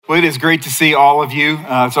Well, it is great to see all of you.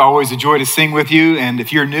 It's always a joy to sing with you. And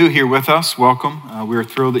if you're new here with us, welcome. We're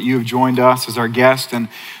thrilled that you have joined us as our guest, and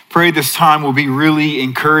pray this time will be really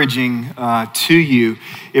encouraging to you.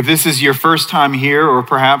 If this is your first time here, or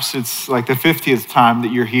perhaps it's like the 50th time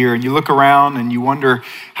that you're here, and you look around and you wonder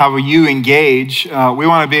how you engage, we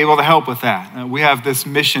want to be able to help with that. We have this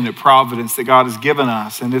mission at Providence that God has given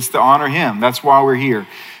us, and it's to honor Him. That's why we're here.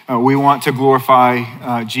 We want to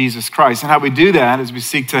glorify Jesus Christ. And how we do that is we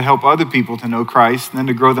seek to help other people to know Christ, and then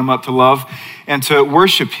to grow them up to love and to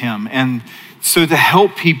worship Him. And so to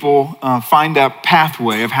help people find a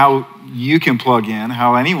pathway of how you can plug in,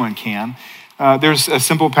 how anyone can, there's a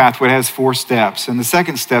simple pathway that has 4 steps. And the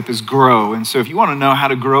second step is grow. And so if you want to know how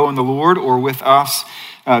to grow in the Lord or with us,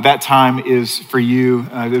 that time is for you.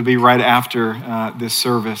 It'll be right after this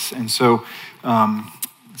service. And so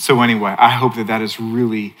anyway, I hope that is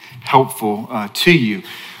really helpful to you.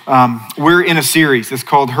 We're in a series. It's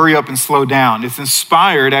called Hurry Up and Slow Down. It's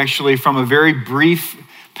inspired actually from a very brief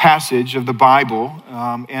passage of the Bible.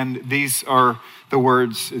 And these are the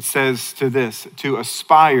words. It says to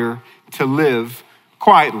aspire to live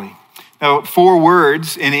quietly. Now, 4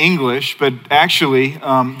 words in English, but actually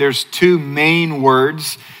there's 2 main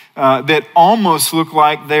words that almost look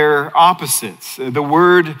like they're opposites. The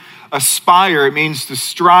word aspire, it means to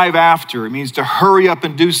strive after. It means to hurry up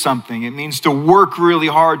and do something. It means to work really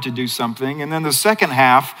hard to do something. And then the second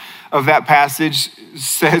half of that passage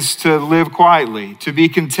says to live quietly, to be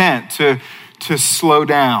content, to slow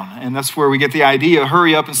down. And that's where we get the idea,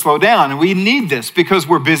 hurry up and slow down. And we need this because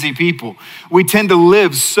we're busy people. We tend to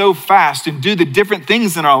live so fast and do the different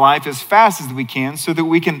things in our life as fast as we can so that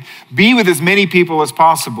we can be with as many people as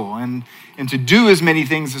possible and to do as many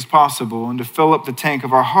things as possible and to fill up the tank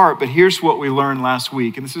of our heart. But here's what we learned last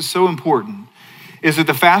week, and this is so important, is that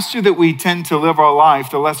the faster that we tend to live our life,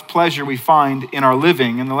 the less pleasure we find in our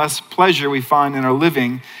living. And the less pleasure we find in our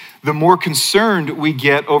living, the more concerned we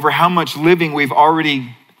get over how much living we've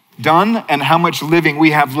already done and how much living we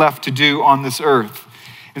have left to do on this earth.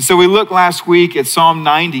 And so we looked last week at Psalm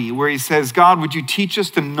 90, where he says, God, would you teach us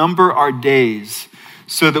to number our days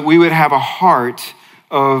so that we would have a heart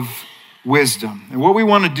of wisdom. And what we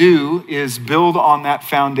want to do is build on that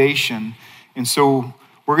foundation. And so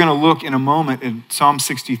we're going to look in a moment at Psalm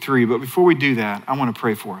 63. But before we do that, I want to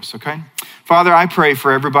pray for us, okay? Father, I pray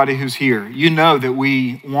for everybody who's here. You know that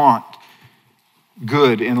we want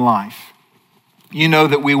good in life. You know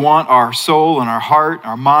that we want our soul and our heart,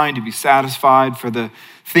 our mind to be satisfied for the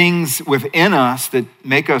things within us that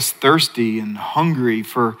make us thirsty and hungry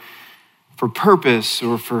for purpose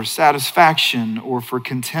or for satisfaction or for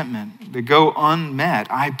contentment that go unmet.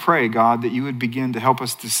 I pray, God, that you would begin to help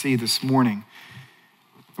us to see this morning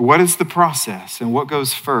what is the process and what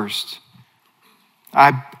goes first.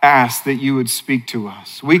 I ask that you would speak to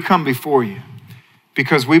us. We come before you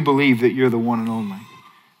because we believe that you're the one and only.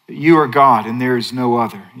 That you are God and there is no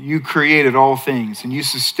other. You created all things and you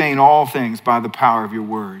sustain all things by the power of your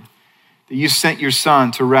word. That you sent your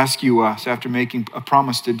son to rescue us after making a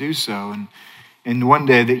promise to do so. And one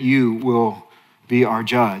day that you will be our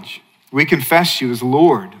judge. We confess you as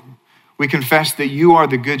Lord. We confess that you are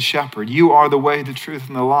the good shepherd. You are the way, the truth,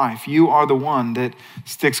 and the life. You are the one that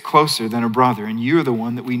sticks closer than a brother. And you're the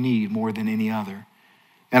one that we need more than any other.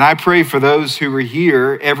 And I pray for those who are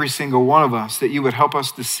here, every single one of us, that you would help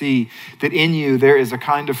us to see that in you there is a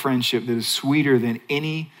kind of friendship that is sweeter than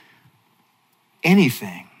anything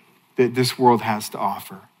that this world has to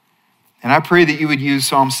offer. And I pray that you would use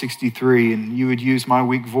Psalm 63 and you would use my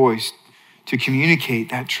weak voice to communicate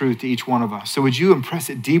that truth to each one of us. So would you impress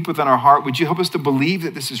it deep within our heart? Would you help us to believe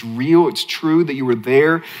that this is real, it's true, that you were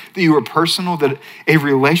there, that you were personal, that a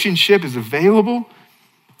relationship is available,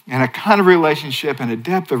 and a kind of relationship and a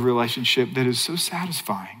depth of relationship that is so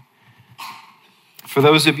satisfying. For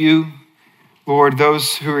those of you, Lord,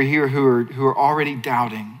 those who are here who are already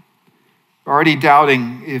doubting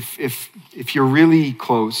if you're really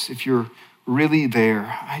close, if you're really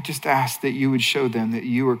there, I just ask that you would show them that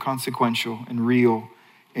you are consequential and real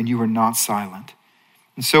and you are not silent.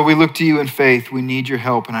 And so we look to you in faith. We need your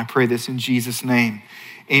help, and I pray this in Jesus' name.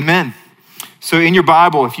 Amen. So in your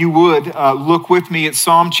Bible, if you would, look with me at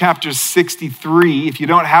Psalm chapter 63. If you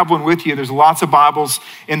don't have one with you, there's lots of Bibles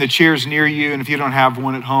in the chairs near you, and if you don't have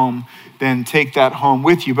one at home, then take that home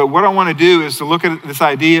with you. But what I want to do is to look at this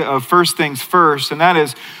idea of first things first, and that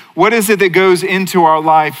is, what is it that goes into our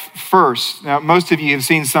life first? Now, most of you have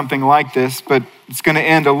seen something like this, but it's going to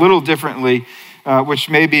end a little differently, which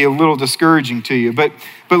may be a little discouraging to you. But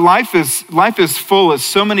life is full of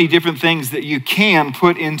so many different things that you can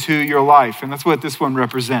put into your life, and that's what this one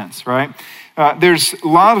represents, right? There's a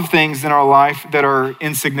lot of things in our life that are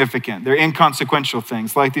insignificant. They're inconsequential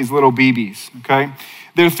things, like these little BBs, okay?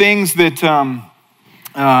 They're things that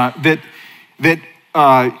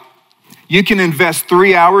you can invest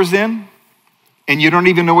 3 hours in, and you don't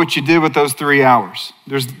even know what you did with those 3 hours.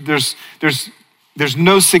 There's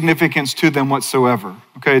no significance to them whatsoever,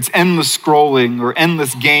 okay? It's endless scrolling or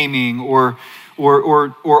endless gaming or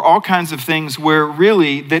all kinds of things where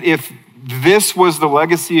really that if this was the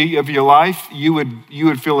legacy of your life, you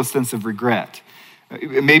would feel a sense of regret,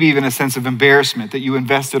 maybe even a sense of embarrassment that you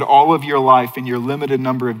invested all of your life in your limited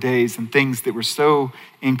number of days in things that were so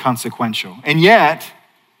inconsequential. And yet,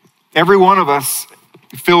 every one of us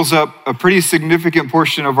fills up a pretty significant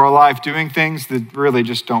portion of our life doing things that really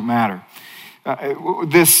just don't matter.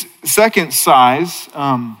 This second size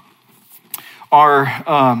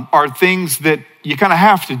are things that you kind of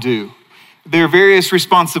have to do. They're various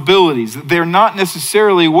responsibilities. They're not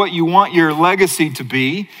necessarily what you want your legacy to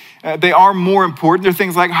be. They are more important. They're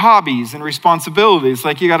things like hobbies and responsibilities,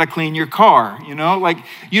 like you got to clean your car, like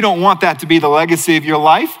you don't want that to be the legacy of your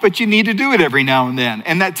life, but you need to do it every now and then,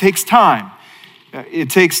 and that takes time. It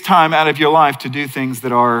takes time out of your life to do things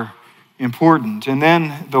that are important. And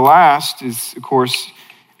then the last is, of course,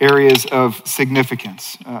 areas of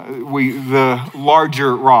significance. The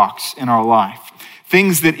larger rocks in our life.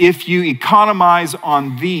 Things that if you economize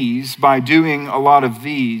on these by doing a lot of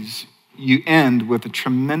these, you end with a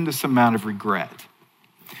tremendous amount of regret.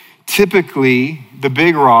 Typically, the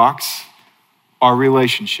big rocks are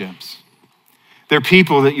relationships. They're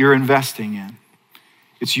people that you're investing in.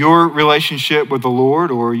 It's your relationship with the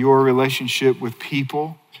Lord or your relationship with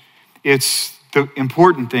people. It's the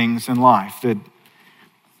important things in life that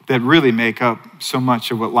really make up so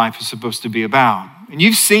much of what life is supposed to be about. And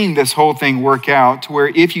you've seen this whole thing work out to where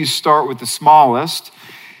if you start with the smallest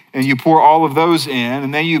and you pour all of those in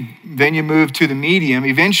and then you move to the medium,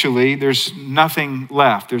 eventually there's nothing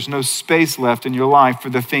left. There's no space left in your life for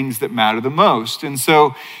the things that matter the most. And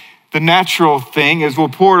so the natural thing is we'll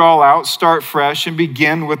pour it all out, start fresh, and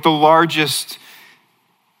begin with the largest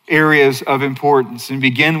areas of importance and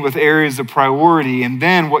begin with areas of priority. And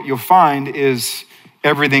then what you'll find is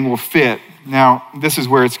everything will fit. Now, this is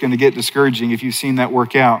where it's going to get discouraging if you've seen that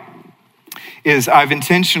work out, is I've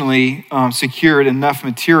intentionally secured enough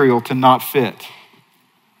material to not fit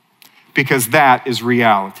because that is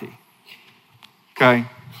reality, okay?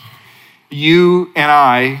 You and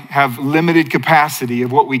I have limited capacity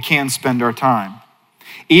of what we can spend our time.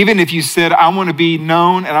 Even if you said, I want to be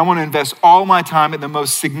known and I want to invest all my time in the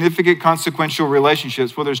most significant consequential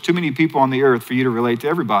relationships, well, there's too many people on the earth for you to relate to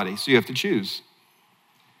everybody, so you have to choose.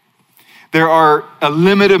 There are a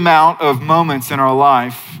limited amount of moments in our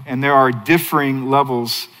life, and there are differing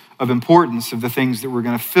levels of importance of the things that we're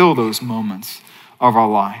going to fill those moments of our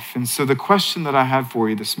life. And so the question that I have for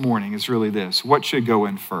you this morning is really this: what should go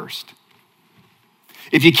in first?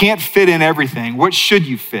 If you can't fit in everything, what should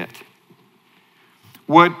you fit?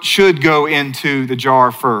 What should go into the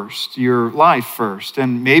jar first, your life first?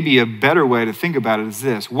 And maybe a better way to think about it is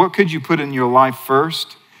this: what could you put in your life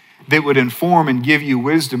first that would inform and give you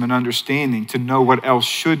wisdom and understanding to know what else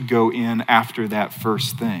should go in after that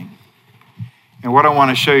first thing? And what I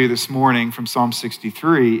want to show you this morning from Psalm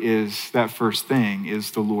 63 is that first thing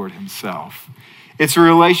is the Lord himself. It's a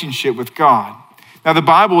relationship with God. Now, the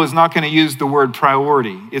Bible is not going to use the word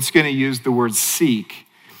priority. It's going to use the word seek.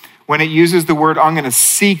 When it uses the word, I'm going to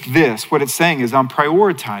seek this, what it's saying is I'm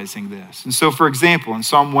prioritizing this. And so, for example, in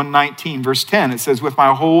Psalm 119, verse 10, it says, with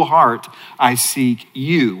my whole heart, I seek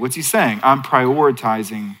you. What's he saying? I'm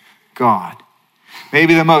prioritizing God.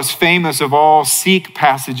 Maybe the most famous of all seek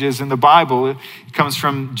passages in the Bible comes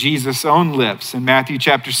from Jesus' own lips. In Matthew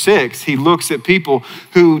chapter 6, he looks at people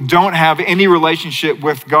who don't have any relationship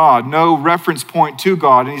with God, no reference point to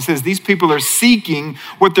God. And he says, these people are seeking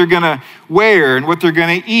what they're going to wear and what they're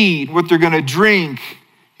going to eat, what they're going to drink.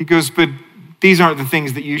 He goes, but these aren't the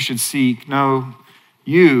things that you should seek. No,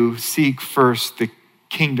 you seek first the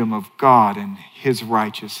kingdom of God and his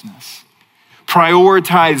righteousness.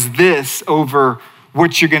 Prioritize this over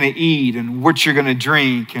what you're going to eat and what you're going to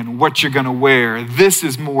drink and what you're going to wear. This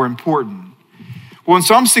is more important. Well, in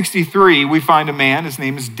Psalm 63, we find a man, his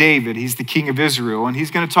name is David. He's the king of Israel, and he's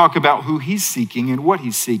going to talk about who he's seeking and what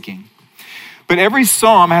he's seeking. But every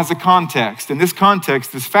psalm has a context, and this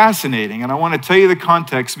context is fascinating, and I want to tell you the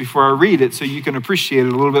context before I read it so you can appreciate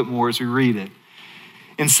it a little bit more as we read it.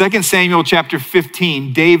 In 2 Samuel chapter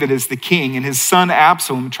 15, David is the king, and his son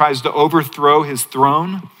Absalom tries to overthrow his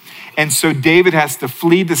throne. And so David has to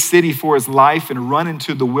flee the city for his life and run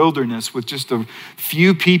into the wilderness with just a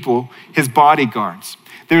few people, his bodyguards.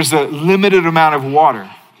 There's a limited amount of water,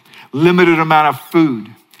 limited amount of food.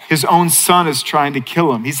 His own son is trying to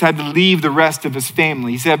kill him. He's had to leave the rest of his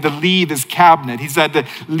family. He's had to leave his cabinet. He's had to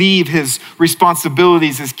leave his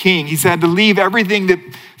responsibilities as king. He's had to leave everything that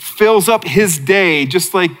fills up his day,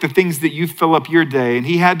 just like the things that you fill up your day. And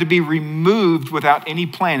he had to be removed without any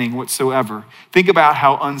planning whatsoever. Think about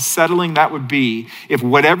how unsettling that would be if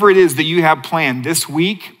whatever it is that you have planned this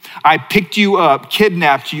week, I picked you up,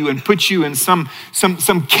 kidnapped you, and put you in some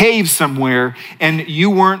cave somewhere, and you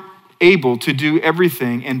weren't able to do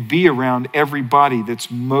everything and be around everybody that's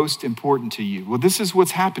most important to you. Well, this is what's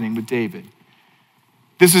happening with David.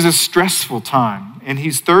 This is a stressful time, and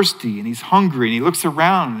he's thirsty, and he's hungry, and he looks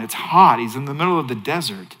around, and it's hot. He's in the middle of the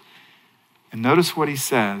desert. And notice what he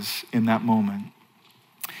says in that moment.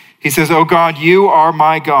 He says, "Oh God, you are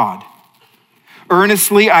my God.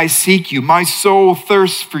 Earnestly I seek you. My soul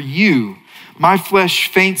thirsts for you. My flesh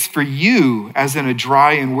faints for you, as in a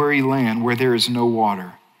dry and weary land where there is no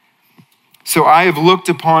water. So I have looked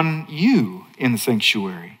upon you in the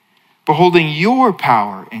sanctuary, beholding your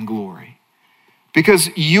power and glory. Because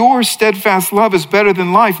your steadfast love is better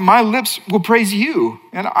than life, my lips will praise you,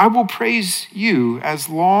 and I will praise you as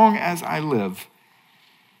long as I live.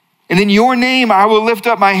 And in your name I will lift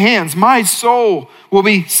up my hands. My soul will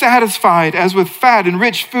be satisfied as with fat and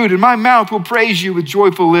rich food, and my mouth will praise you with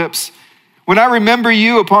joyful lips. When I remember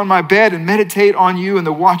you upon my bed and meditate on you in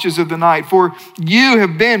the watches of the night, for you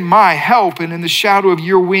have been my help, and in the shadow of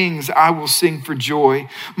your wings I will sing for joy.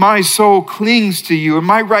 My soul clings to you, and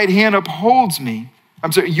my right hand upholds me.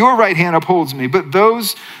 Your right hand upholds me. But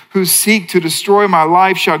those who seek to destroy my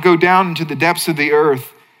life shall go down into the depths of the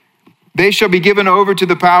earth. They shall be given over to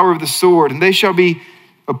the power of the sword, and they shall be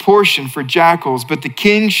a portion for jackals. But the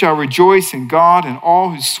king shall rejoice in God, and all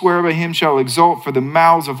who swear by him shall exult, for the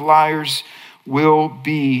mouths of liars will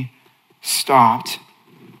be stopped."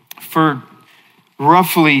 For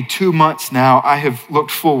roughly 2 months now, I have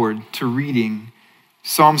looked forward to reading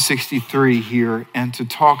Psalm 63 here and to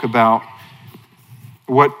talk about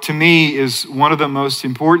what to me is one of the most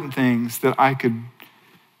important things that I could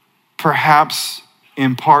perhaps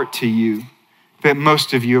impart to you that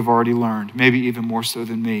most of you have already learned, maybe even more so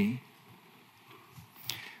than me.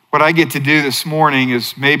 What I get to do this morning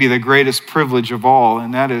is maybe the greatest privilege of all,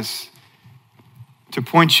 and that is to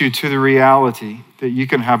point you to the reality that you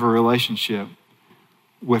can have a relationship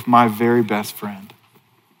with my very best friend.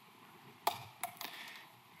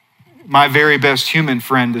 My very best human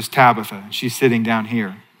friend is Tabitha. She's sitting down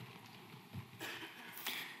here.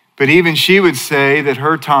 But even she would say that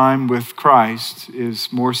her time with Christ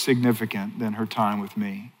is more significant than her time with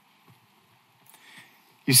me.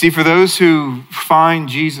 You see, for those who find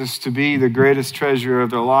Jesus to be the greatest treasure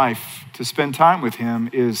of their life, to spend time with him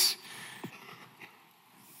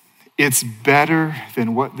it's better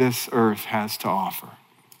than what this earth has to offer.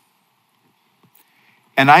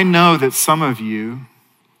 And I know that some of you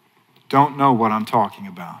don't know what I'm talking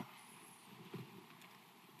about.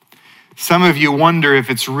 Some of you wonder if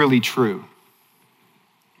it's really true.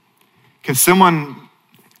 Can someone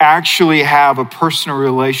actually have a personal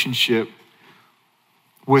relationship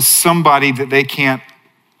with somebody that they can't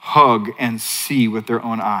hug and see with their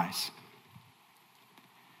own eyes?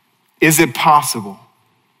 Is it possible?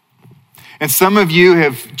 And some of you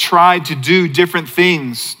have tried to do different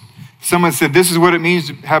things. Someone said, this is what it means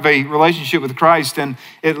to have a relationship with Christ, and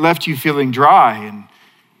it left you feeling dry. And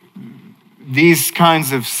these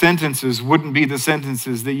kinds of sentences wouldn't be the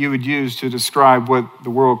sentences that you would use to describe what the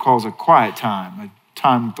world calls a quiet time, a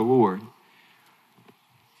time with the Lord.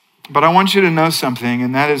 But I want you to know something,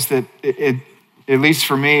 and that is that at least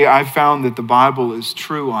for me, I've found that the Bible is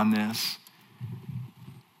true on this.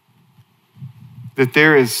 That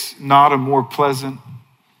there is not a more pleasant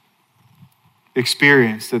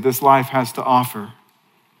experience that this life has to offer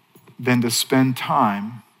than to spend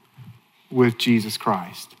time with Jesus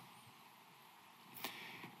Christ.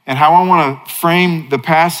 And how I want to frame the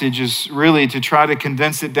passage is really to try to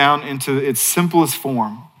condense it down into its simplest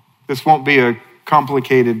form. This won't be a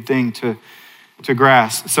complicated thing to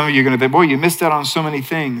grasp. Some of you are going to think, boy, you missed out on so many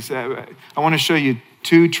things. I want to show you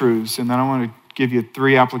 2 truths, and then I want to give you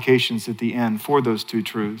 3 applications at the end for those 2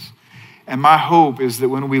 truths. And my hope is that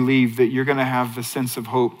when we leave, that you're going to have the sense of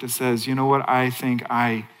hope that says, you know what, I think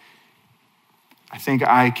I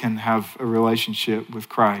can have a relationship with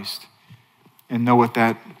Christ and know what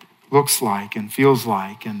that looks like and feels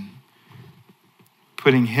like, and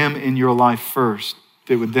putting him in your life first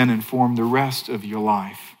that would then inform the rest of your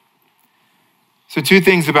life. So 2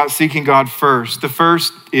 things about seeking God first. The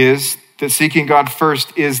first is that seeking God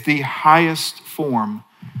first is the highest form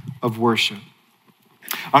of worship.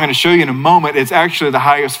 I'm going to show you in a moment, it's actually the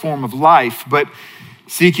highest form of life, but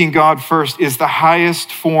Seeking God first is the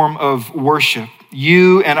highest form of worship.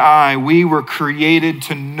 You and I, we were created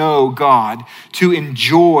to know God, to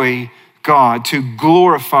enjoy God, to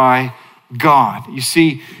glorify God. You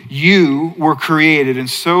see, you were created, and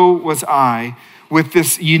so was I, with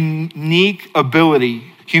this unique ability.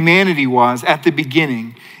 Humanity was at the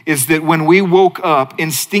beginning, is that when we woke up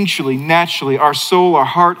instinctually, naturally, our soul, our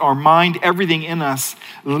heart, our mind, everything in us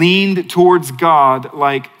leaned towards God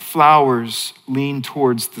like flowers lean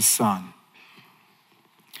towards the sun.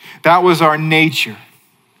 That was our nature.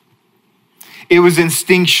 It was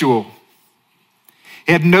instinctual.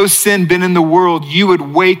 Had no sin been in the world, you would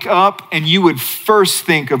wake up and you would first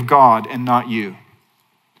think of God and not you.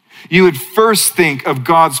 You would first think of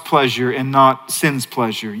God's pleasure and not sin's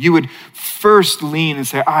pleasure. You would first lean and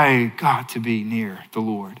say, I got to be near the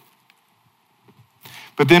Lord.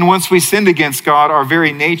 But then once we sinned against God, our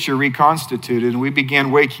very nature reconstituted, and we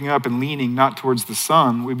began waking up and leaning not towards the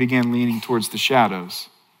sun, we began leaning towards the shadows,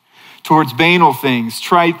 towards banal things,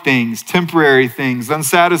 trite things, temporary things,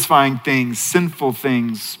 unsatisfying things, sinful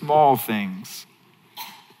things, small things.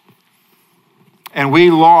 And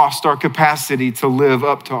we lost our capacity to live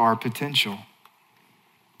up to our potential.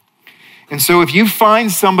 And so if you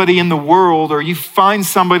find somebody in the world or you find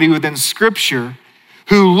somebody within Scripture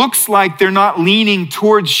who looks like they're not leaning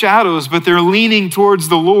towards shadows, but they're leaning towards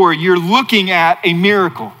the Lord, you're looking at a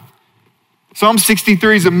miracle. Psalm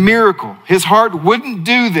 63 is a miracle. His heart wouldn't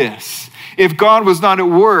do this if God was not at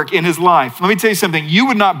work in his life. Let me tell you something. You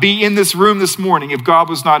would not be in this room this morning if God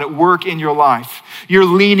was not at work in your life. You're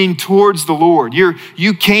leaning towards the Lord.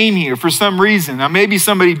 You came here for some reason. Now, maybe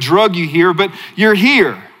somebody drug you here, but you're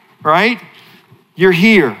here, right? You're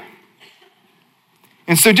here.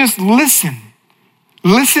 And so just listen.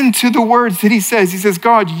 Listen to the words that he says. He says,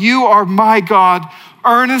 God, you are my God.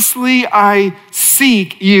 Earnestly I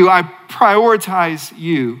seek you. I prioritize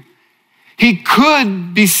you. He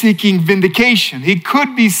could be seeking vindication. He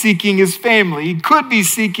could be seeking his family. He could be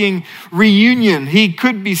seeking reunion. He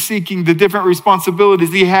could be seeking the different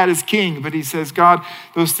responsibilities he had as king. But he says, God,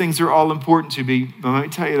 those things are all important to me. But let me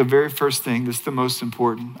tell you the very first thing, this is the most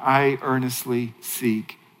important. I earnestly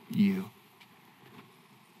seek you.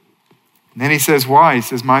 And then he says, why? He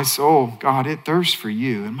says, my soul, God, it thirsts for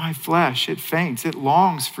you, and my flesh, it faints, it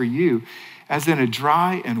longs for you, as in a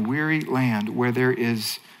dry and weary land where there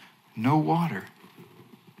is no water.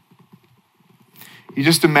 You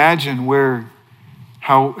just imagine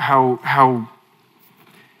how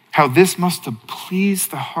this must have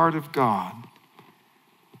pleased the heart of God.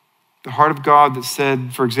 The heart of God that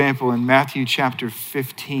said, for example, in Matthew chapter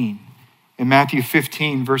 15, in Matthew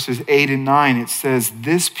 15, verses 8 and 9, it says,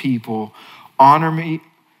 this people honor me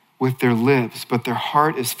with their lips, but their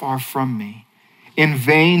heart is far from me. In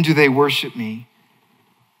vain do they worship me,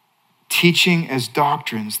 teaching as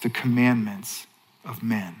doctrines the commandments of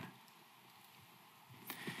men.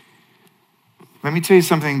 Let me tell you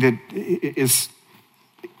something that is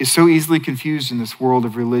so easily confused in this world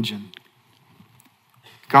of religion.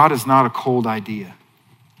 God is not a cold idea.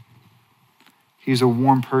 He's a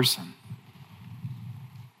warm person.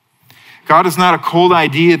 God is not a cold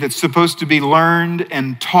idea that's supposed to be learned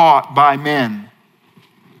and taught by men.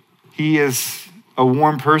 He is a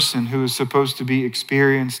warm person who is supposed to be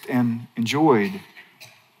experienced and enjoyed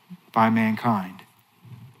by mankind.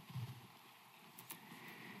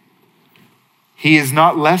 He is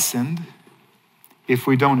not lessened if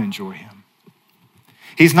we don't enjoy him.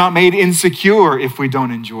 He's not made insecure if we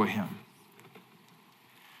don't enjoy him.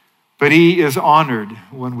 But he is honored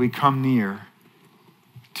when we come near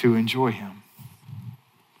to enjoy him.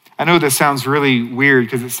 I know this sounds really weird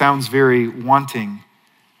because it sounds very wanting,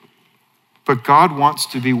 but God wants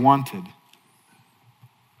to be wanted.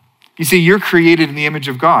 You see, you're created in the image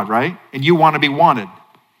of God, right? And you want to be wanted.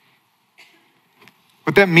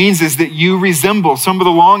 What that means is that you resemble some of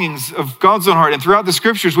the longings of God's own heart. And throughout the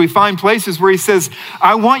scriptures, we find places where he says,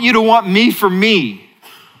 I want you to want me for me.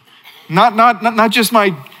 Not just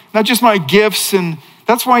my gifts. And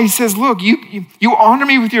that's why he says, look, you honor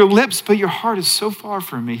me with your lips, but your heart is so far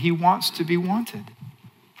from me. He wants to be wanted.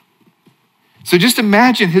 So just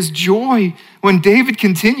imagine his joy when David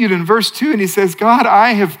continued in verse 2 and he says, God, I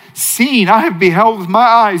have beheld with my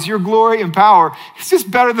eyes your glory and power. It's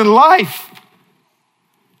just better than life.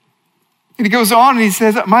 And he goes on and he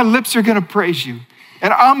says, my lips are going to praise you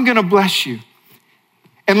and I'm going to bless you.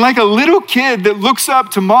 And like a little kid that looks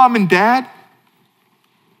up to mom and dad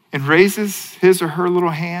and raises his or her little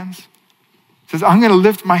hands, says, I'm going to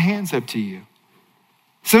lift my hands up to you.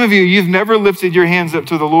 Some of you, you've never lifted your hands up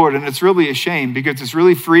to the Lord, and it's really a shame because it's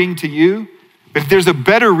really freeing to you. But there's a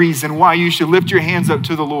better reason why you should lift your hands up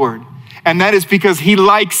to the Lord And that is because he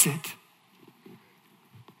likes it.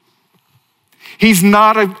 He's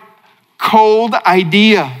not a cold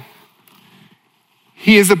idea.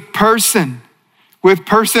 He is a person with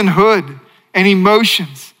personhood and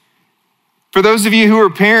emotions. For those of you who are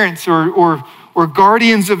parents or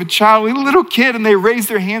guardians of a child, a little kid, and they raise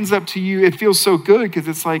their hands up to you, it feels so good because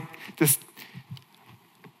it's like this.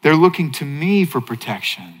 They're looking to me for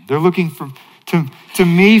protection. They're looking to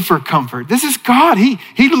me for comfort. This is God. He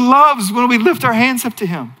loves when we lift our hands up to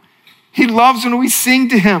him. He loves when we sing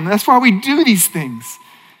to him. That's why we do these things.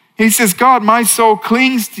 He says, God, my soul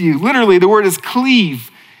clings to you. Literally, the word is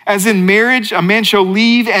cleave. As in marriage, a man shall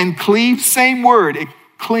leave and cleave. Same word, it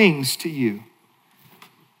clings to you.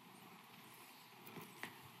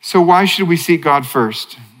 So why should we seek God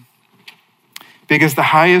first? Because the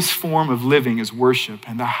highest form of living is worship,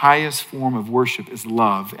 and the highest form of worship is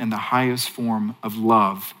love, and the highest form of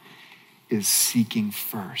love is seeking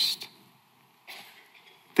first.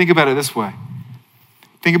 Think about it this way.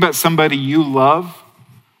 Think about somebody you love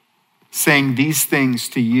saying these things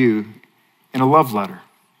to you in a love letter.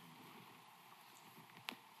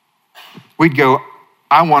 We'd go,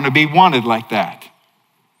 I want to be wanted like that.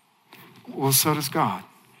 Well, so does God.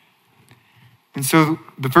 And so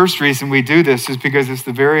the first reason we do this is because it's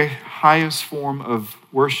the very highest form of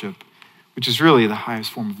worship, which is really the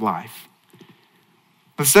highest form of life.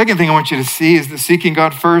 The second thing I want you to see is that seeking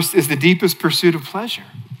God first is the deepest pursuit of pleasure.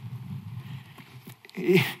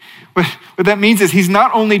 What that means is he's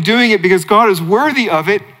not only doing it because God is worthy of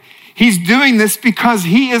it, he's doing this because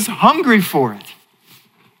he is hungry for it.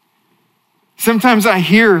 Sometimes I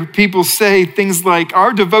hear people say things like,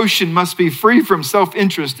 our devotion must be free from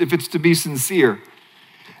self-interest if it's to be sincere.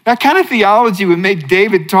 That kind of theology would make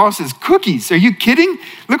David toss his cookies. Are you kidding?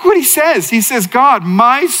 Look what he says. He says, God,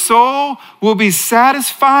 my soul will be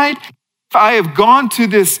satisfied if I have gone to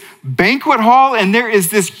this banquet hall and there is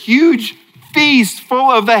this huge feast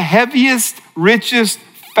full of the heaviest, richest,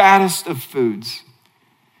 fattest of foods.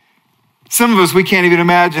 Some of us, we can't even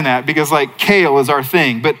imagine that because like kale is our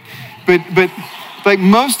thing. But like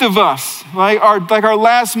most of us, like our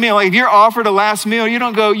last meal, like if you're offered a last meal, you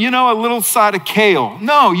don't go, a little side of kale.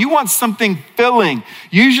 No, you want something filling.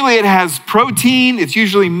 Usually it has protein. It's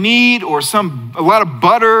usually meat or a lot of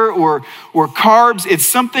butter or carbs. It's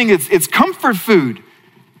something, it's comfort food.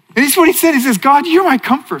 And this is what he said. He says, God, you're my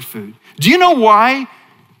comfort food. Do you know why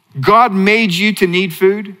God made you to need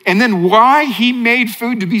food? And then why he made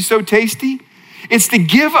food to be so tasty? It's to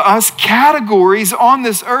give us categories on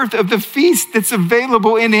this earth of the feast that's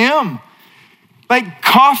available in him. Like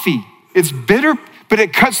coffee, it's bitter, but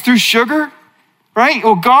it cuts through sugar, right?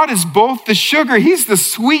 Well, God is both the sugar, he's the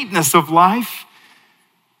sweetness of life.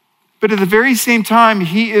 But at the very same time,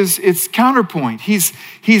 he is its counterpoint. He's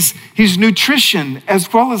nutrition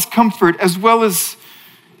as well as comfort, as well as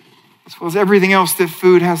everything else that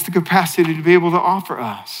food has the capacity to be able to offer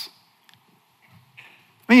us.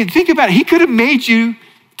 I mean, think about it. He could have made you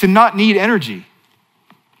to not need energy.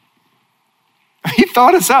 He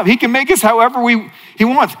thought us up. He can make us however he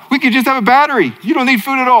wants. We could just have a battery. You don't need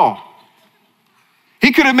food at all.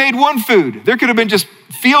 He could have made one food. There could have been just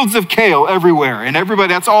fields of kale everywhere, and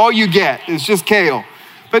everybody, that's all you get. It's just kale.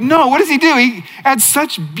 But no, what does he do? He adds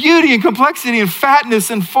such beauty and complexity and fatness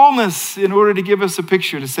and fullness in order to give us a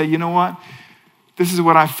picture to say, you know what? This is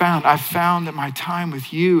what I found. I found that my time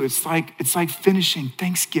with you, it's like finishing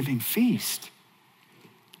Thanksgiving feast.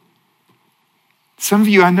 Some of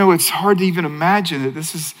you, I know it's hard to even imagine that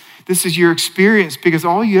this is your experience because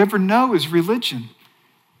all you ever know is religion.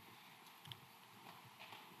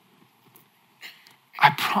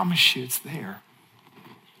 I promise you it's there.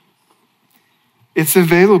 It's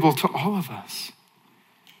available to all of us.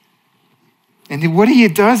 And what he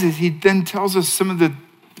does is he then tells us some of the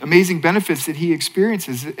amazing benefits that he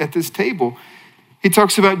experiences at this table. He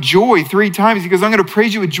talks about joy 3 times. He goes, I'm going to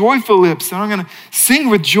praise you with joyful lips, and I'm going to sing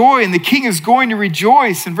with joy, and the king is going to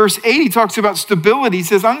rejoice. In verse 8, he talks about stability. He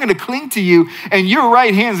says, I'm going to cling to you, and your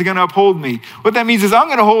right hands are going to uphold me. What that means is I'm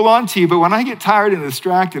going to hold on to you, but when I get tired and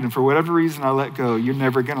distracted, and for whatever reason I let go, you're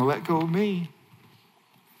never going to let go of me.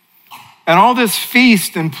 And all this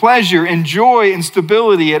feast and pleasure and joy and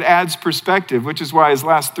stability, it adds perspective, which is why his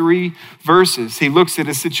last 3 verses, he looks at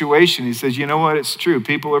his situation. He says, you know what? It's true.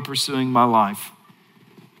 People are pursuing my life.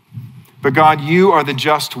 But God, you are the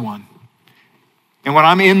just one. And when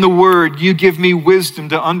I'm in the word, you give me wisdom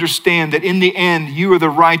to understand that in the end, you are the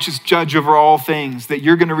righteous judge over all things, that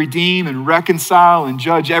you're going to redeem and reconcile and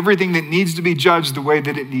judge everything that needs to be judged the way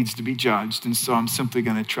that it needs to be judged. And so I'm simply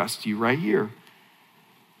going to trust you right here.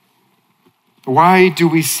 Why do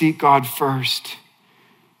we seek God first?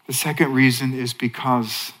 The second reason is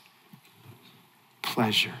because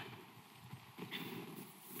pleasure.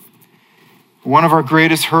 One of our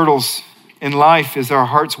greatest hurdles in life is our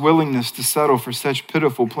heart's willingness to settle for such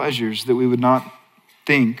pitiful pleasures that we would not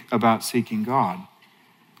think about seeking God.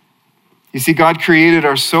 You see, God created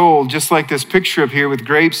our soul just like this picture up here with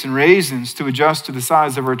grapes and raisins to adjust to the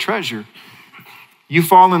size of our treasure. You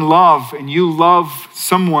fall in love and you love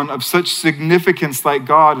someone of such significance like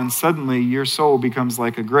God, and suddenly your soul becomes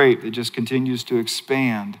like a grape that just continues to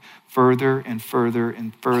expand further and further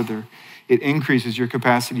and further. It increases your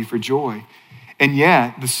capacity for joy. And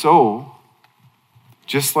yet the soul,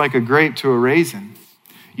 just like a grape to a raisin,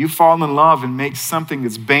 you fall in love and make something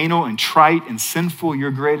that's banal and trite and sinful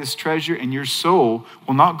your greatest treasure, and your soul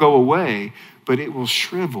will not go away, but it will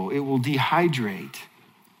shrivel, it will dehydrate.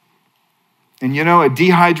 And you know, a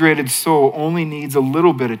dehydrated soul only needs a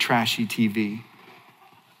little bit of trashy TV,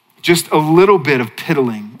 just a little bit of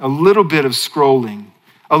piddling, a little bit of scrolling,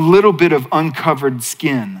 a little bit of uncovered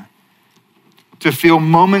skin to feel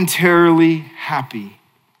momentarily happy.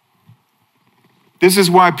 This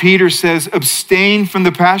is why Peter says, abstain from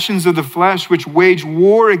the passions of the flesh which wage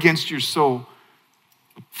war against your soul.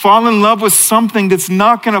 Fall in love with something that's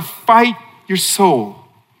not going to fight your soul.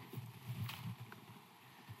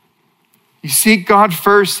 You seek God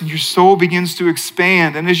first and your soul begins to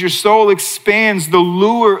expand. And as your soul expands, the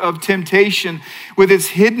lure of temptation with its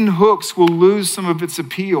hidden hooks will lose some of its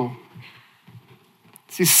appeal.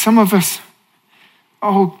 See, some of us,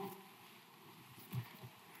 what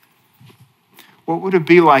would it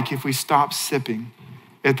be like if we stopped sipping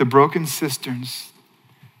at the broken cisterns,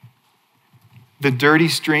 the dirty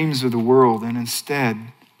streams of the world, and instead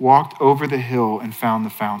walked over the hill and found the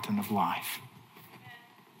fountain of life?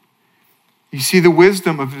 You see, the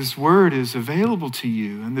wisdom of his word is available to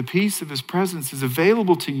you, and the peace of his presence is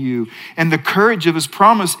available to you, and the courage of his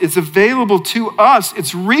promise is available to us.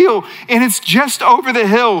 It's real, and it's just over the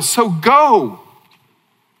hill, so go.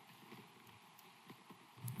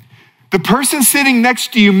 The person sitting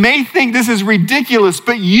next to you may think this is ridiculous,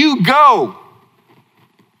 but you go.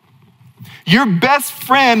 Your best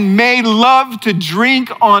friend may love to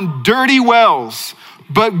drink on dirty wells,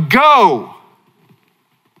 but go.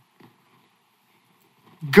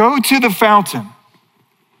 Go to the fountain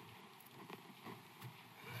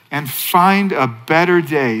and find a better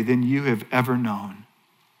day than you have ever known.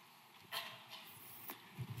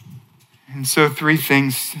 And so 3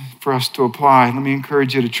 things for us to apply. Let me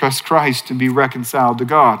encourage you to trust Christ and be reconciled to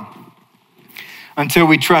God. Until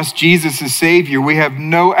we trust Jesus as Savior, we have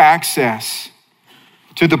no access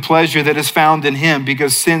to the pleasure that is found in him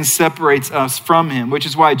because sin separates us from him, which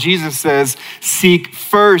is why Jesus says, seek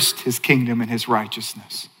first his kingdom and his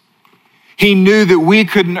righteousness. He knew that we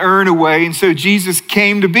couldn't earn a way, and so Jesus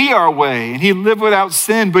came to be our way, and he lived without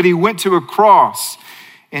sin, but he went to a cross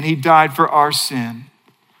and he died for our sin.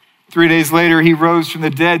 3 days later, he rose from the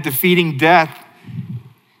dead, defeating death,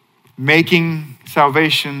 making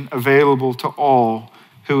salvation available to all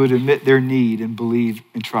who would admit their need and believe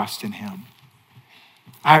and trust in him.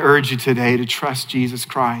 I urge you today to trust Jesus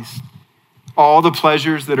Christ. All the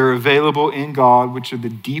pleasures that are available in God, which are the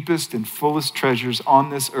deepest and fullest treasures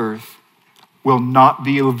on this earth, will not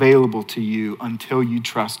be available to you until you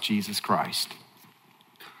trust Jesus Christ.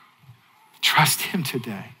 Trust him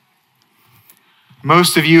today.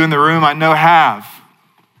 Most of you in the room I know have.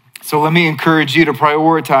 So let me encourage you to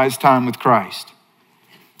prioritize time with Christ.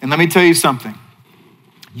 And let me tell you something.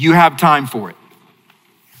 You have time for it.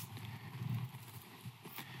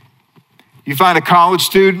 You find a college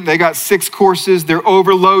student, they got 6 courses, they're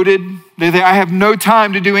overloaded. I have no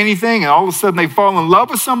time to do anything. And all of a sudden they fall in love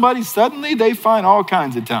with somebody. Suddenly they find all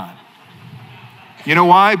kinds of time. You know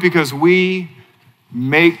why? Because we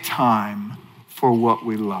make time for what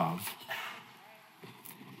we love.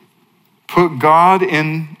 Put God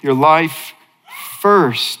in your life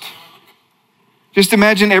first. Just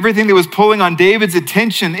imagine everything that was pulling on David's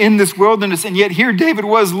attention in this wilderness. And yet here David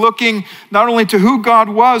was looking not only to who God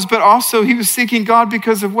was, but also he was seeking God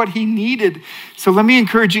because of what he needed. So let me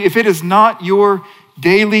encourage you, if it is not your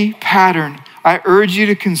daily pattern, I urge you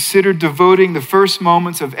to consider devoting the first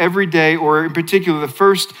moments of every day, or in particular, the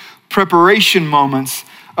first preparation moments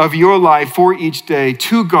of your life for each day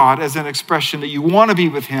to God as an expression that you want to be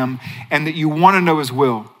with him and that you want to know his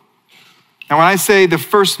will. Now, when I say the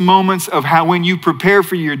first moments of when you prepare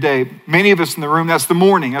for your day, many of us in the room, that's the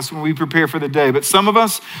morning. That's when we prepare for the day. But some of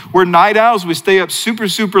us, we're night owls. We stay up super,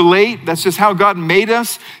 super late. That's just how God made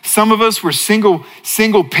us. Some of us, we're single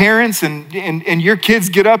parents, and your kids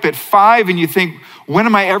get up at 5 and you think, when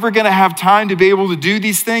am I ever going to have time to be able to do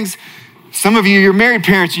these things? Some of you, you're married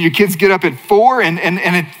parents and your kids get up at 4 and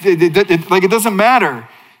it doesn't matter.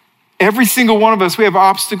 Every single one of us, we have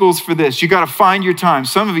obstacles for this. You got to find your time.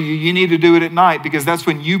 Some of you need to do it at night because that's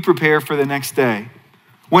when you prepare for the next day.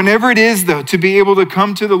 Whenever it is, though, to be able to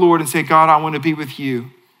come to the Lord and say, God, I want to be with you.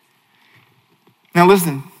 Now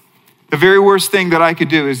listen, the very worst thing that I could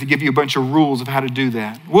do is to give you a bunch of rules of how to do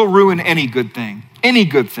that. We'll ruin any good thing, any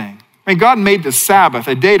good thing. I mean, God made the Sabbath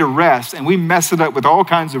a day to rest, and we mess it up with all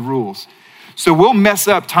kinds of rules. So we'll mess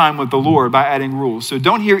up time with the Lord by adding rules. So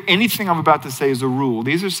don't hear anything I'm about to say as a rule.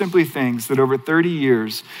 These are simply things that over 30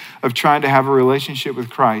 years of trying to have a relationship with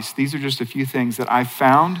Christ, these are just a few things that I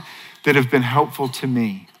found that have been helpful to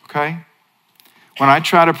me, okay? When I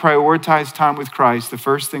try to prioritize time with Christ, the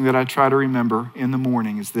first thing that I try to remember in the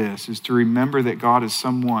morning is this, is to remember that God is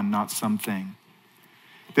someone, not something.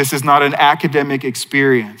 This is not an academic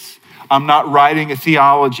experience. I'm not writing a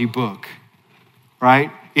theology book,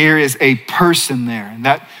 right? There is a person there, and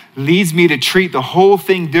that leads me to treat the whole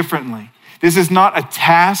thing differently. This is not a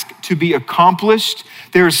task to be accomplished.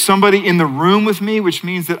 There is somebody in the room with me, which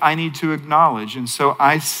means that I need to acknowledge. And so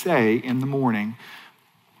I say in the morning,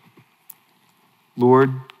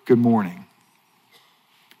 Lord, good morning.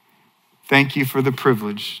 Thank you for the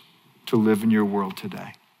privilege to live in your world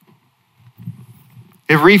today.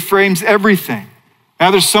 It reframes everything. Now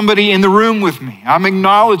there's somebody in the room with me. I'm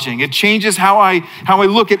acknowledging. It changes how I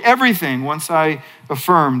look at everything once I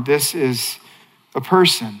affirm this is a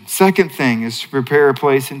person. Second thing is to prepare a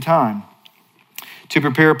place and time. To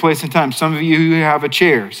prepare a place and time. Some of you have a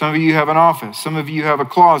chair. Some of you have an office. Some of you have a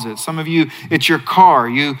closet. Some of you, it's your car.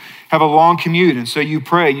 You have a long commute, and so you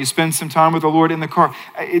pray. You spend some time with the Lord in the car.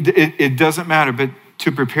 It doesn't matter, but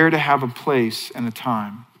to prepare to have a place and a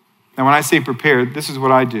time. Now, when I say prepared, this is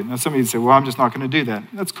what I do. Now, some of you say, well, I'm just not going to do that.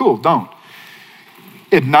 That's cool. Don't.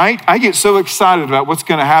 At night, I get so excited about what's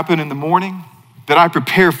going to happen in the morning that I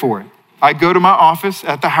prepare for it. I go to my office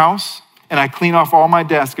at the house, and I clean off all my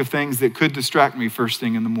desk of things that could distract me first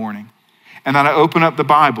thing in the morning. And then I open up the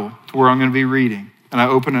Bible to where I'm going to be reading. And I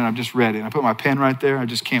open it, and I've just read it. And I put my pen right there. I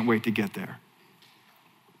just can't wait to get there.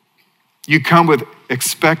 You come with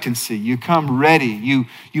expectancy. You come ready.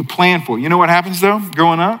 You plan for it. You know what happens, though,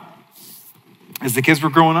 growing up? As the kids were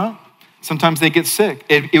growing up, sometimes they get sick.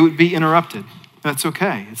 It would be interrupted. That's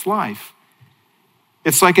okay. It's life.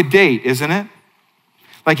 It's like a date, isn't it?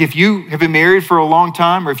 Like if you have been married for a long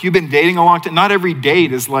time or if you've been dating a long time, not every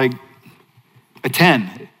date is like a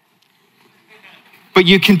 10. But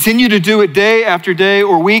you continue to do it day after day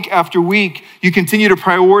or week after week. You continue to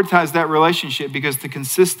prioritize that relationship because the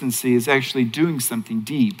consistency is actually doing something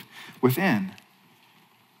deep within.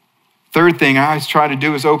 Third thing I always try to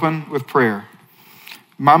do is open with prayer.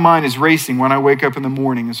 My mind is racing when I wake up in the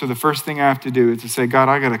morning. And so the first thing I have to do is to say, God,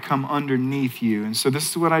 I got to come underneath you. And so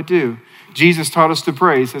this is what I do. Jesus taught us to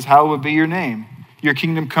pray. He says, hallowed be your name. Your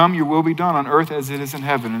kingdom come, your will be done on earth as it is in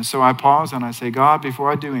heaven. And so I pause and I say, God,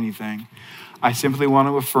 before I do anything, I simply want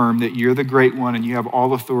to affirm that you're the great one and you have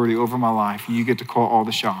all authority over my life and you get to call all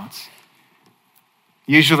the shots.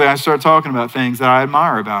 Usually I start talking about things that I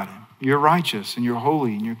admire about him. You're righteous and you're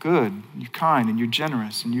holy and you're good, and you're kind and you're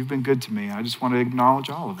generous and you've been good to me. I just want to acknowledge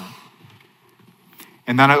all of it.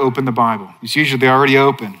 And then I open the Bible. It's usually already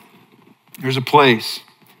open. There's a place.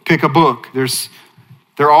 Pick a book.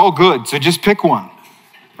 They're all good, so just pick one,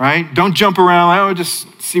 right? Don't jump around.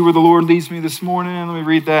 Just see where the Lord leads me this morning. Let me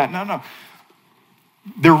read that. No.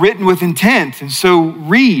 They're written with intent, and so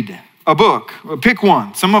read a book. Pick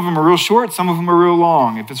one. Some of them are real short. Some of them are real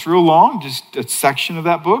long. If it's real long, just a section of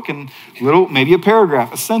that book and maybe a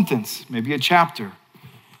paragraph, a sentence, maybe a chapter,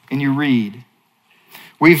 and you read.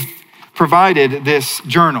 We've provided this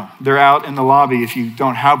journal. They're out in the lobby if you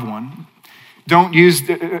don't have one. Don't use,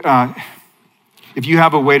 if you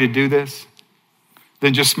have a way to do this,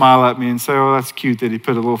 then just smile at me and say, oh, that's cute that he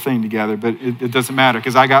put a little thing together, but it doesn't matter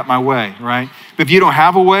because I got my way, right? But if you don't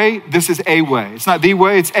have a way, this is a way. It's not the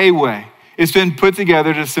way, it's a way. It's been put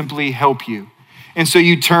together to simply help you. And so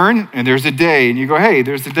you turn and there's a day and you go, hey,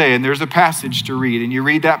 there's a day and there's a passage to read and you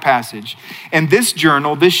read that passage. And this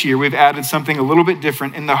journal this year, we've added something a little bit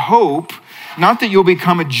different in the hope, not that you'll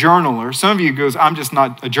become a journaler. Some of you goes, I'm just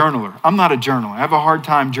not a journaler. I'm not a journaler. I have a hard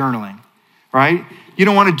time journaling, right? You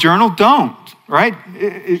don't want to journal? Don't, right?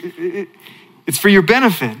 It's for your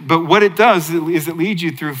benefit. But what it does is it leads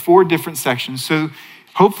you through 4 different sections. So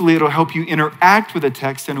hopefully it'll help you interact with the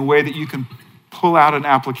text in a way that you can pull out an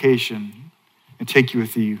application and take you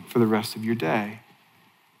with you for the rest of your day.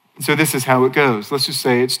 And so this is how it goes. Let's just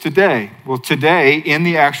say it's today. Well, today in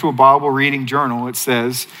the actual Bible reading journal, it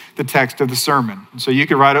says the text of the sermon. And so you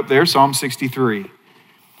can write up there Psalm 63,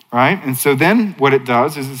 right? And so then what it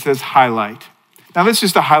does is it says highlight. Now, that's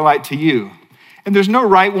just a highlight to you. And there's no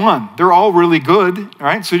right one. They're all really good, all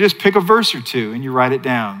right? So just pick a verse or two and you write it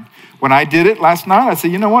down. When I did it last night, I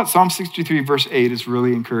said, you know what? Psalm 63 verse 8 is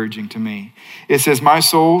really encouraging to me. It says, my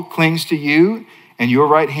soul clings to you and your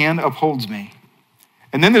right hand upholds me.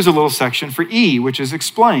 And then there's a little section for E, which is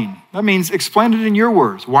explain. That means explain it in your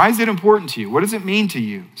words. Why is it important to you? What does it mean to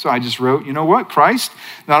you? So I just wrote, you know what? Christ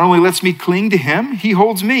not only lets me cling to him, he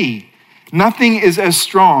holds me. Nothing is as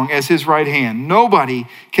strong as his right hand. Nobody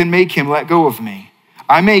can make him let go of me.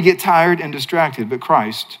 I may get tired and distracted, but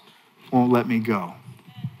Christ won't let me go.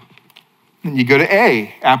 And you go to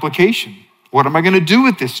A, application. What am I going to do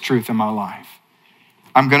with this truth in my life?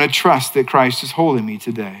 I'm going to trust that Christ is holding me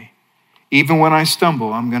today. Even when I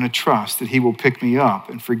stumble, I'm going to trust that he will pick me up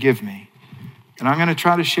and forgive me. And I'm going to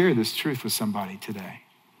try to share this truth with somebody today.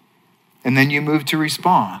 And then you move to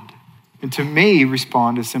respond. And to me,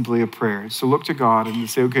 respond is simply a prayer. So look to God and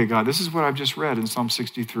say, okay, God, this is what I've just read in Psalm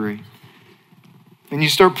 63. And you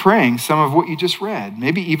start praying some of what you just read.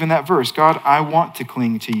 Maybe even that verse, God, I want to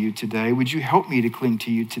cling to you today. Would you help me to cling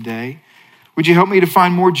to you today? Would you help me to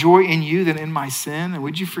find more joy in you than in my sin? And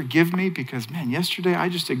would you forgive me? Because, man, yesterday I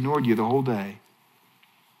just ignored you the whole day.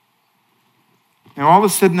 And all of a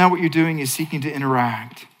sudden now what you're doing is seeking to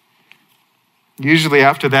interact. Usually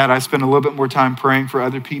after that, I spend a little bit more time praying for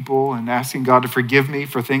other people and asking God to forgive me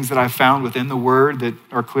for things that I found within the word that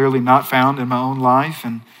are clearly not found in my own life.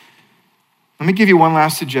 And let me give you one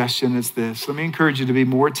last suggestion. It's this. Let me encourage you to be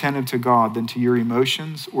more attentive to God than to your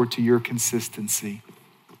emotions or to your consistency.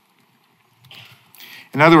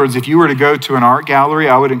 In other words, if you were to go to an art gallery,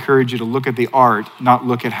 I would encourage you to look at the art, not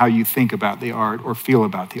look at how you think about the art or feel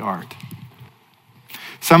about the art.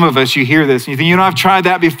 Some of us, you hear this and you think, I've tried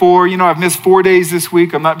that before. I've missed 4 days this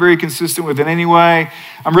week. I'm not very consistent with it anyway.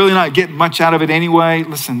 I'm really not getting much out of it anyway.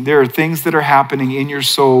 Listen, there are things that are happening in your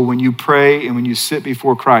soul when you pray and when you sit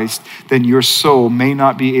before Christ, then your soul may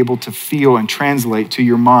not be able to feel and translate to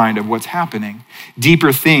your mind of what's happening.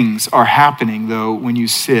 Deeper things are happening, though, when you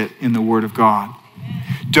sit in the Word of God.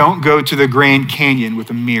 Don't go to the Grand Canyon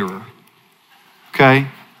with a mirror, okay?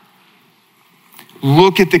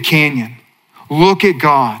 Look at the canyon. Look at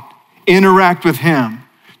God. Interact with him.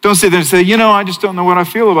 Don't sit there and say, I just don't know what I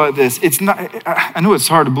feel about this. It's not, I know it's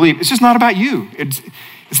hard to believe. It's just not about you.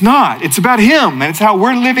 It's not. It's about him, and it's how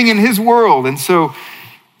we're living in his world. And so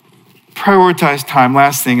prioritize time.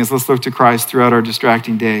 Last thing is let's look to Christ throughout our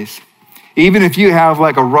distracting days. Even if you have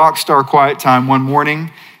like a rock star quiet time one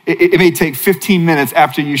morning, it may take 15 minutes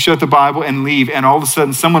after you shut the Bible and leave, and all of a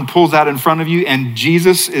sudden someone pulls out in front of you and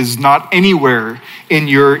Jesus is not anywhere in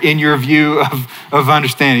your view of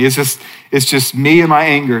understanding. It's just me and my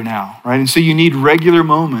anger now, right? And so you need regular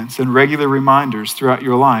moments and regular reminders throughout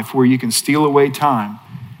your life where you can steal away time.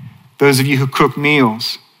 Those of you who cook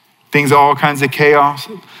meals, things, all kinds of chaos,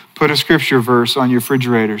 put a scripture verse on your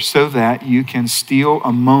refrigerator so that you can steal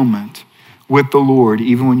a moment with the Lord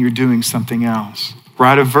even when you're doing something else.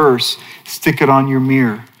 Write a verse, stick it on your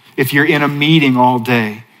mirror. If you're in a meeting all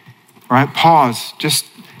day, right? Pause just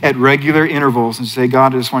at regular intervals and say,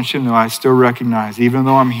 God, I just want you to know I still recognize, even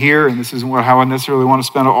though I'm here and this isn't how I necessarily want to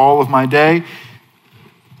spend all of my day,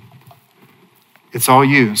 it's all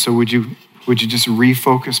you. So would you just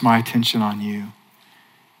refocus my attention on you?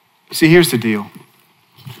 See, here's the deal.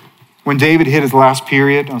 When David hit his last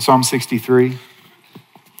period on Psalm 63,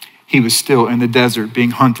 he was still in the desert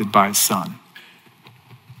being hunted by his son.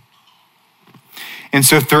 And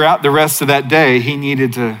so throughout the rest of that day, he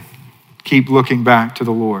needed to keep looking back to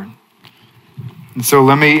the Lord. And so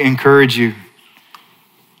let me encourage you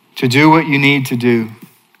to do what you need to do.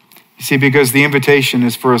 You see, because the invitation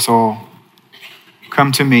is for us all.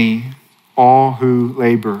 Come to me, all who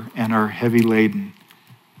labor and are heavy laden,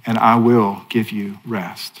 and I will give you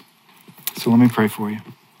rest. So let me pray for you.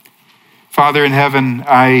 Father in heaven,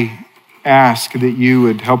 I ask that you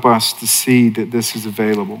would help us to see that this is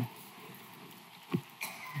available.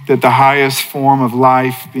 That the highest form of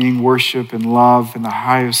life being worship and love and the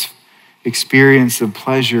highest experience of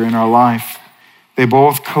pleasure in our life, they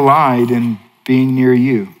both collide in being near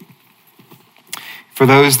you. For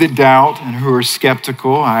those that doubt and who are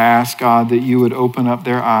skeptical, I ask God that you would open up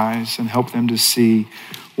their eyes and help them to see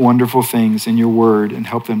wonderful things in your word and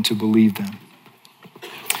help them to believe them.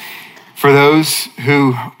 For those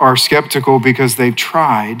who are skeptical because they've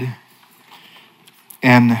tried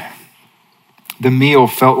and the meal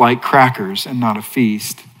felt like crackers and not a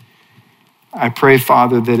feast, I pray,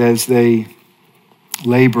 Father, that as they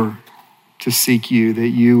labor to seek you, that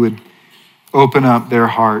you would open up their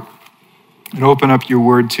heart and open up your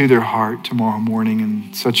word to their heart tomorrow morning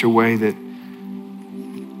in such a way that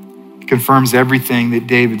confirms everything that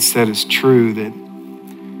David said is true, that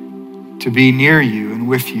to be near you and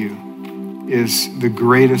with you is the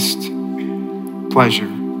greatest pleasure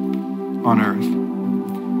on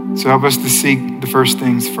earth. So help us to seek the first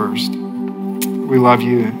things first. We love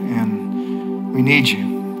you and we need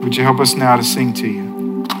you. Would you help us now to sing to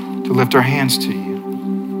you, to lift our hands to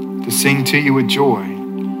you, to sing to you with joy,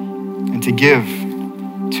 and to give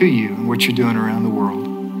to you and what you're doing around the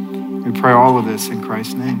world. We pray all of this in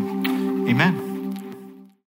Christ's name. Amen.